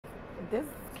This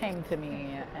came to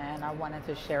me and I wanted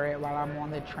to share it while I'm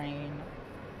on the train.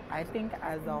 I think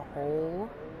as a whole,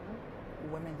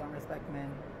 women don't respect men.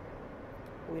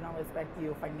 We don't respect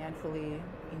you financially,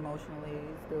 emotionally,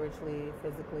 spiritually,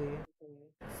 physically.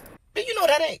 Bitch, you know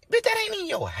that ain't, bitch, that ain't in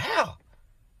your house.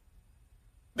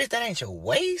 Bitch, that ain't your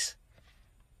waist.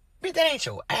 Bitch, that ain't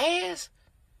your ass.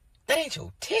 That ain't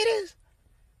your titties.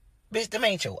 Bitch, them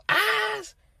ain't your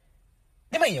eyes.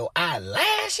 Them ain't your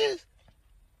eyelashes.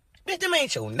 Bitch, them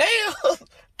ain't your nails.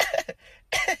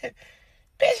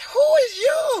 Bitch, who is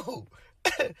you?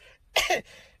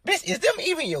 Bitch, is them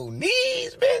even your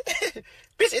knees, bitch?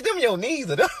 Bitch, is them your knees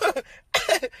or them, or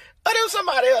them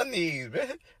somebody else's knees,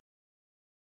 bitch?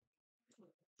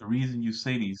 The reason you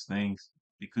say these things,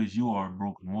 because you are a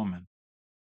broken woman.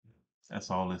 That's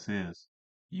all this is.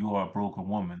 You are a broken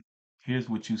woman. Here's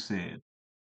what you said.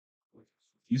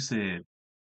 You said,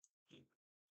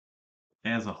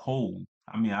 as a whole,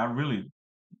 I mean, I really,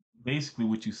 basically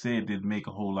what you said didn't make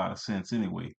a whole lot of sense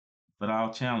anyway. But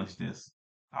I'll challenge this.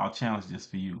 I'll challenge this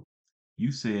for you.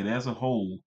 You said, as a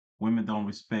whole, women don't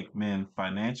respect men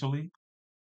financially,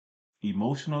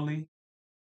 emotionally,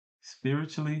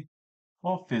 spiritually,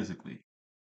 or physically.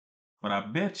 But I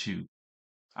bet you,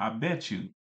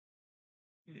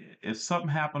 if something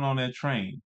happened on that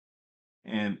train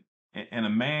and and a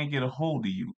man get a hold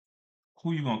of you,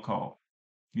 who you gonna call?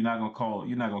 You're not gonna call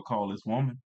this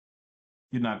woman.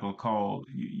 You're not gonna call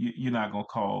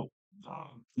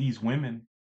these women.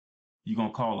 You're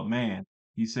gonna call a man.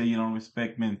 You say you don't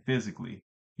respect men physically.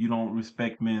 You don't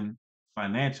respect men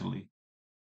financially.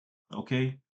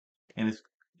 Okay? And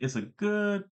it's a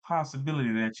good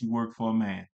possibility that you work for a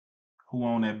man who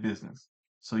own that business.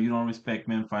 So you don't respect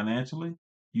men financially.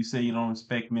 You say you don't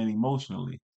respect men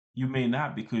emotionally. You may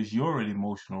not because you're an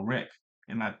emotional wreck.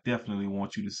 And I definitely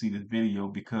want you to see this video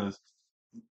because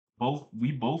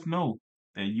we both know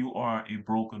that you are a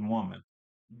broken woman.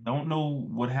 Don't know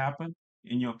what happened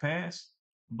in your past,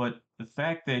 but the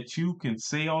fact that you can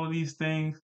say all of these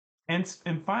things and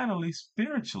finally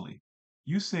spiritually,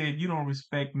 you said you don't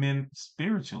respect men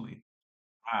spiritually.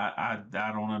 I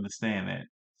don't understand that.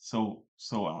 So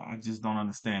I just don't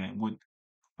understand it. What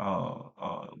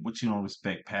you don't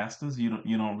respect pastors? You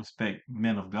don't respect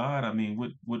men of God? I mean,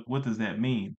 what does that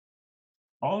mean?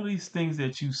 All these things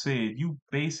that you said, you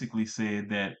basically said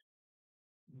that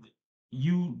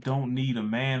you don't need a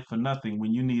man for nothing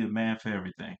when you need a man for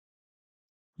everything.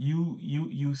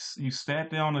 You sat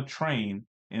there on a train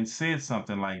and said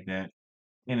something like that,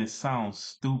 and it sounds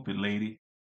stupid, lady.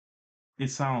 It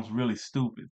sounds really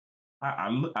stupid. I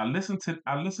listened to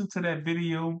that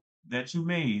video that you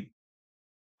made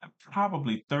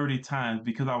probably 30 times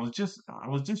because I was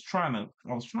trying to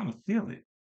feel it.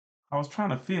 I was trying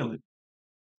to feel it.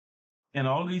 And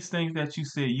all these things that you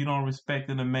said you don't respect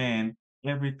in a man,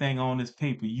 everything on this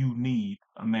paper you need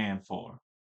a man for.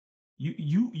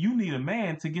 You need a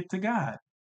man to get to God.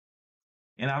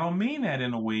 And I don't mean that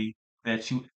in a way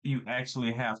that you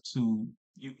actually have to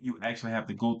you actually have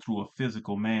to go through a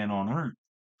physical man on earth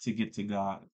to get to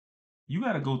God. You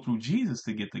got to go through Jesus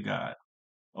to get to God.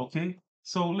 Okay?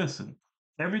 So listen,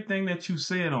 everything that you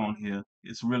said on here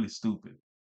is really stupid.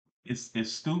 It's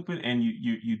stupid and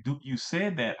you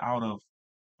said that out of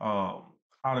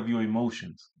your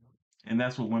emotions. And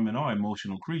that's what women are,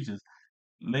 emotional creatures.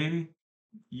 Lady,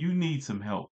 you need some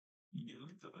help. You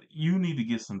you need to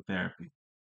get some therapy.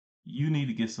 You need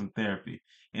to get some therapy.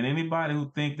 And anybody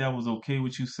who think that was okay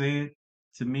what you said,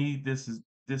 to me, this is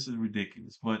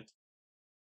ridiculous. But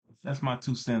that's my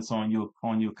 2 cents on your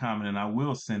comment, and I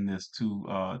will send this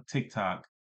to TikTok,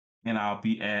 and I'll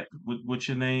be at what's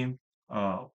your name,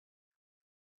 uh,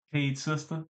 paid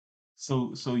sister.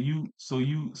 So you're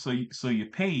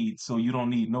paid, so you don't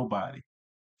need nobody.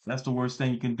 That's the worst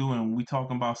thing you can do. And when we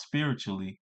talking about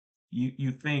spiritually,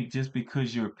 you think just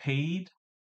because you're paid,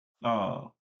 uh,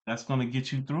 that's gonna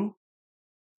get you through?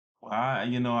 Well,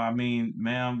 I mean,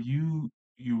 ma'am, you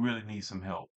really need some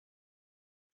help.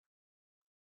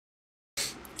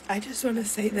 I just want to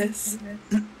say this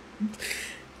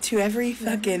to every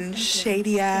fucking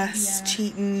shady ass,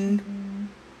 cheating,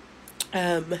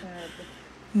 um,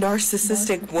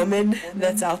 narcissistic woman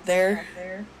that's out there,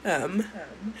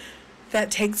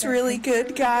 that takes really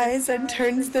good guys and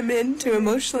turns them into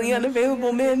emotionally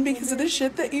unavailable men because of the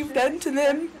shit that you've done to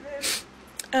them.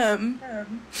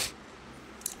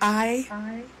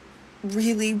 I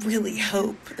really, really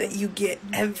hope that you get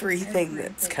everything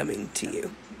that's coming to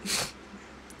you.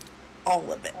 All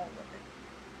of it.